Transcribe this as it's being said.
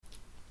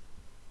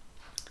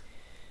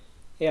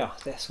Ja,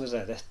 det skal vi si,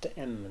 dette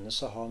emnet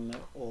så har vi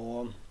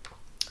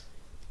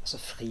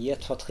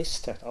frihet fra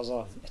tristhet.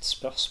 Altså et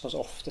spørsmål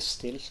som ofte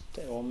stilt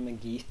om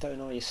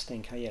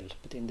Gita-undervisning kan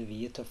hjelpe et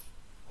individ til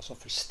å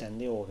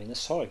fullstendig overvinne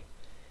sorg.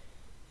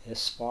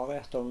 Svaret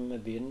er at om vi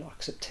begynner å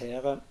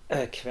akseptere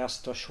hver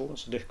situasjon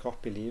som dukker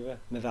opp i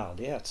livet med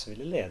verdighet, så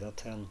vil det lede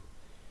til en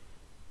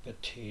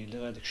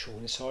betydelig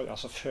reduksjon i sorg.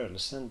 Altså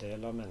følelsen er en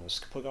del av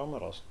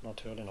menneskeprogrammet, da,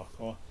 naturlig nok.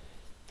 Og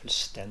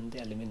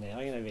fullstendig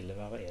eliminering det ville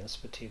være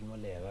ensbetydende med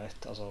å leve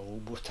et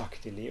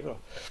robotaktig liv, da,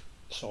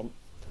 som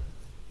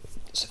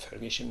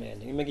selvfølgelig ikke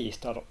meningen med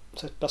Gita. Da.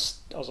 Så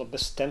et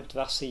bestemt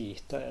vers i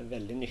Gita er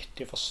veldig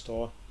nyttig å forstå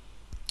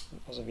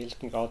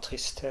hvilken grad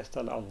tristhet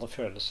eller andre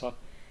følelser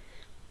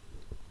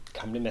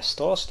kan bli mest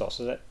av oss. Da.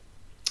 Så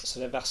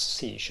det verset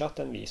sier ikke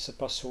at en vise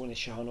person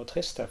ikke har noe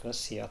tristhet, for den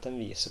sier at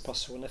en vise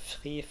person er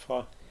fri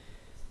fra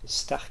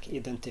sterk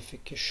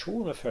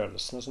identifikasjon med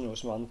følelsene, som noe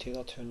som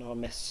antyder at hun har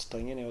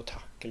mestringen i å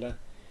takle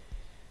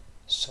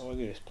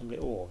sorg uten å bli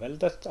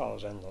overveldet av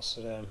den.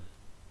 Så det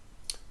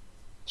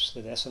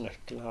er det som er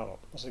nøkkelen her. Da.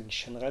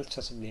 Generelt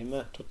sett så blir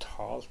vi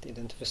totalt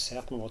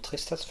identifisert med vår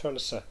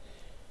tristhetsfølelse,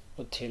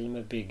 og til og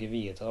med bygger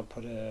videre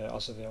på det,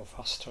 ved å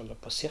fastholde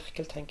på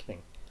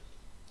sirkeltenkning.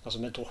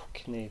 Vi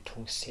drukner i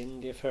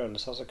tungsindige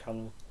følelser som kan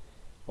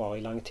vare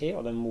i lang tid,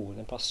 og den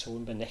modne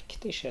personen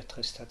benekter ikke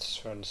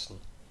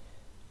tristhetsfølelsen,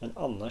 men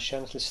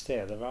anerkjenner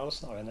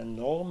tilstedeværelsen av en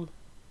enorm,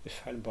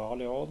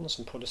 ufeilbarlig orden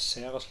som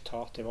produserer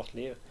resultater i vårt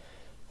liv.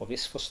 Og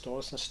hvis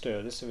forståelsen er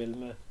stødig, så vil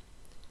vi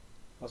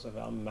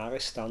være mer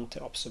i stand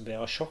til å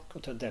absorbere sjokk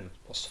og til å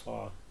dempe oss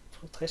fra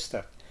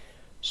tristhet.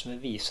 Så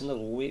vi viser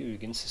en ro i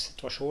ugunstige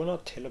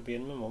situasjoner. Til å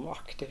begynne med må vi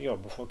aktivt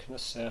jobbe for å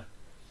kunne se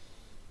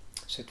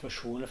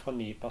situasjoner fra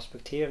nye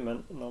perspektiv,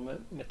 men når vi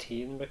med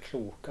tiden blir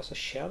kloke, så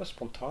skjer det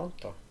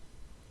spontant. Da.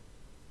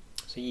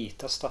 Så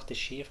Gitas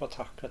strategi for å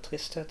takle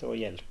tristhet er å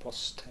hjelpe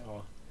oss til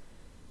å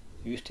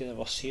utvide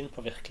vår syn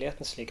på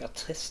virkeligheten, slik at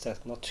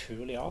tristhet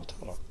naturlig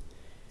avtar.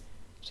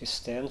 Så i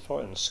stedet for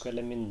å ønske å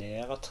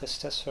eliminere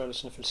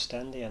tristhetsfølelsen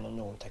fullstendig gjennom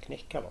noen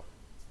teknikker,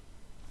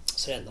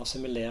 så ender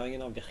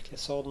simuleringen av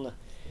virkelighetsordenene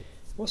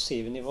og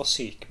siven i vår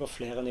syke på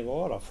flere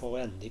nivåer for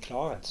å ende i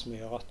klarhet, som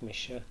gjør at vi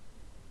ikke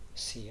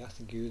sier at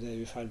Gud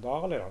er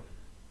ufeilbarlig.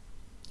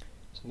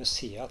 Så vi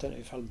sier at den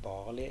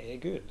ufeilbarlige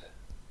er Gud.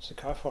 Så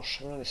hva er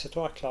forskjellen mellom disse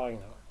to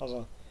erklæringene?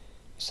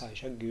 Vi sier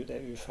ikke at Gud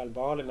er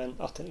ufeilbarlig, men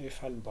at den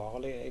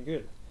ufeilbarlige er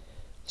Gud.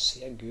 Å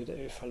si at Gud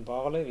er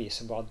ufeilbarlig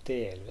viser bare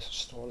delvis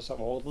forståelse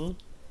av orden.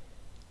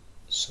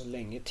 Så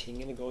lenge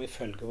tingene går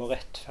ifølge vår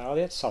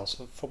rettferdighetssans,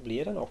 så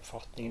forblir den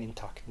oppfatningen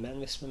intakt. Men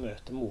hvis vi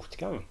møter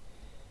motgang,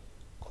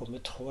 hvor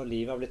vi tror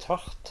livet har blitt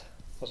hardt,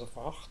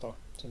 for hardt,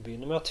 så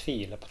begynner vi å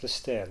tvile på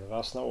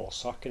tilstedeværelsen av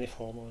årsaken i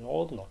form av en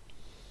orden.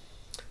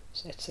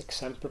 Så et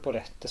eksempel på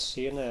dette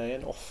synet er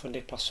en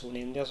offentlig person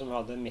i India som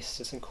hadde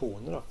mistet sin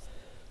kone.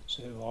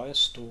 Så hun var en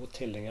stor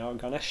tilhenger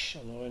av Ganesh,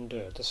 og når hun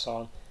døde sa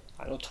han,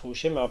 nei, nå tror jeg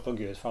ikke mer på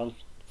Gud,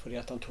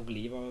 fordi at han tok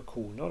livet av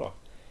kona.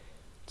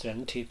 Så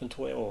denne typen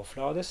tror jeg er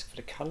overfladisk,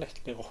 for det kan lett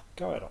bli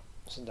rokket.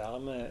 Så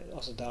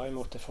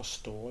derimot er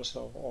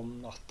forståelse om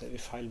at det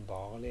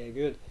ufeilbarlige er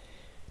Gud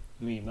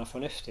mye mer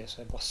fornuftig,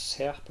 så er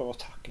basert på vår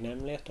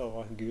takknemlighet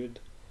over at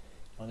Gud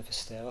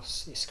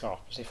manifesteres i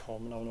skapelse i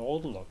formen av en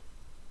orden.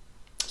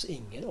 Så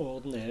ingen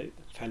orden er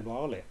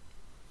feilbarlig.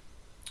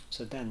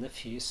 Så denne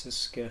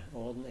fysiske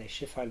orden er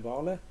ikke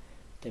feilbarlig.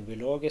 Den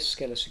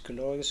biologiske eller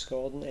psykologiske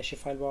orden er ikke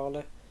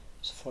feilbarlig.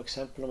 Så for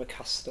eksempel når vi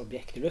kaster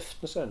objekt i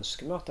luften, så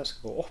ønsker vi at den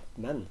skal gå opp,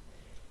 men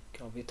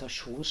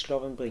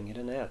gravitasjonsloven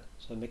bringer det ned.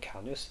 Så vi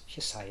kan jo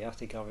ikke si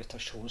at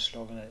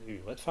gravitasjonsloven er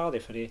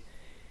urettferdig, fordi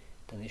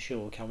den ikke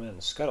gjorde hva vi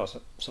ønsker.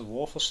 Så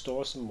vår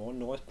forståelse må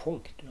nå et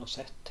punkt,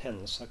 uansett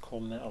hendelser hvor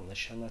vi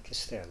anerkjenner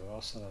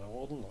tilstedeværelse av denne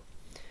orden.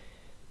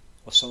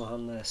 Og som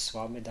han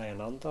Swami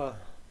Dayananda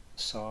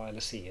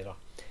sier,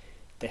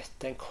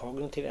 dette er en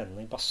kognitiv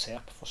endring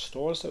basert på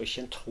forståelse og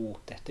ikke en tro.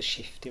 Dette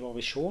skifter i vår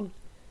visjon.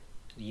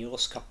 Det gir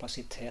oss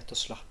kapasitet til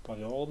å slappe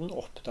av i orden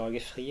og oppdage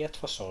frihet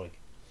fra sorg.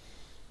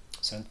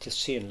 Så en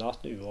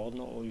tilsynelatende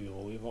uorden og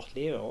uro i vårt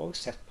liv er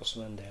også sett på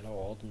som en del av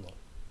orden.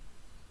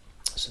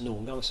 Så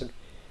noen ganger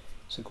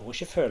så går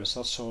ikke følelser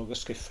av sorg og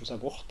skuffelse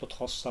bort på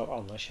tross av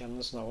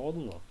anerkjennelsen av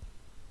orden.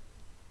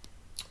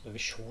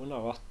 Visjonen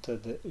av at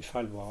det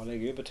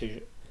ufeilbarlige Gud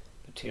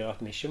betyr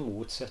at vi ikke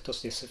motsetter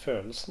oss disse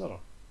følelsene.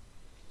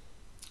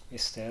 I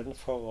stedet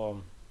for å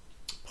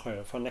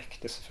prøve å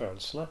fornekte disse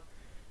følelsene,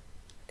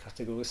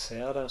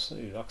 kategorisere dem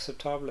som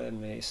uakseptable, er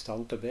vi i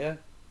stand til å be.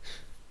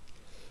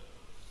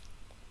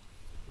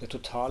 Det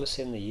totale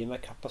sinnet gir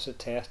meg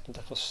kapasiteten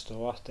til å forstå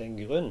at det er en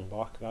grunn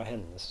bak hver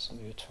hendelse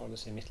som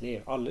utfoldes i mitt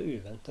liv. Alle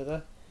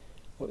uventede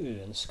og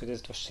uønskede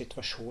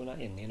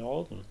situasjoner inne i en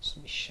orden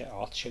som ikke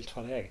er atskilt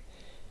fra deg.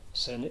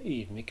 Så en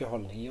ydmyke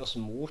holdning gir oss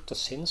mot og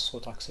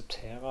sinnsro til å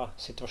akseptere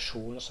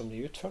situasjoner som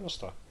de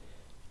utføles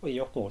og gi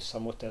opp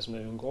motstand mot det som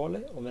er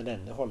uunngåelig, og med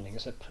denne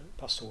holdningen så er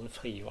personen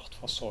frigjort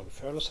fra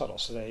sorgfølelser.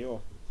 Så det er jo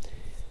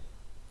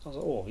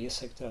overgi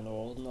seg til denne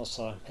orden,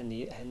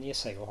 hengi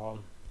seg og ha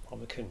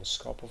med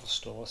kunnskap og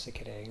forståelse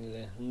hva det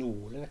egentlig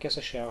noen hva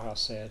som skjer her,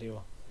 så er det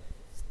jo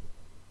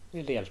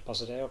vil det hjelpe.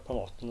 Altså det er jo på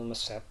en måte når vi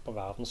ser på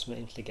verden som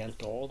en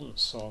intelligent orden,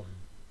 så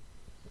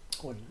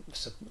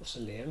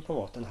lever vi på en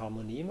måte en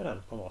harmoni med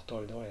den, på en måte,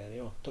 og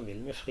da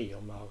vil vi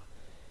frigjøre mer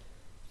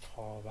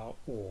fra å være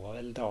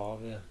overveldet av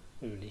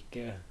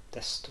ulike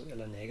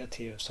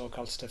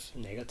såkalt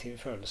negative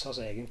følelser,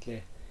 som egentlig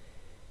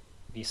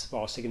viser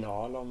bare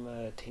signal om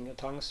ting og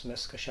tang som vi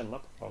skal kjenne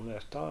på og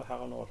møte her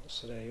og nå.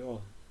 Så det er jo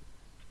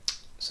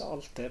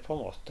alt er på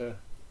en måte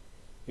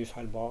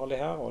ufeilbarlig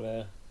her, og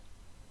det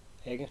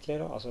egentlig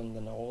da, altså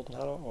denne orden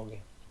her da, og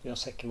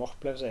uansett hva vi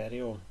opplever, så er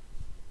det jo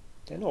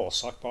en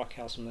årsak bak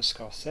her som vi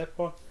skal se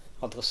på,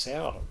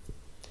 adressere det.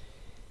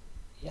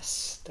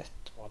 Yes,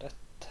 dette var det.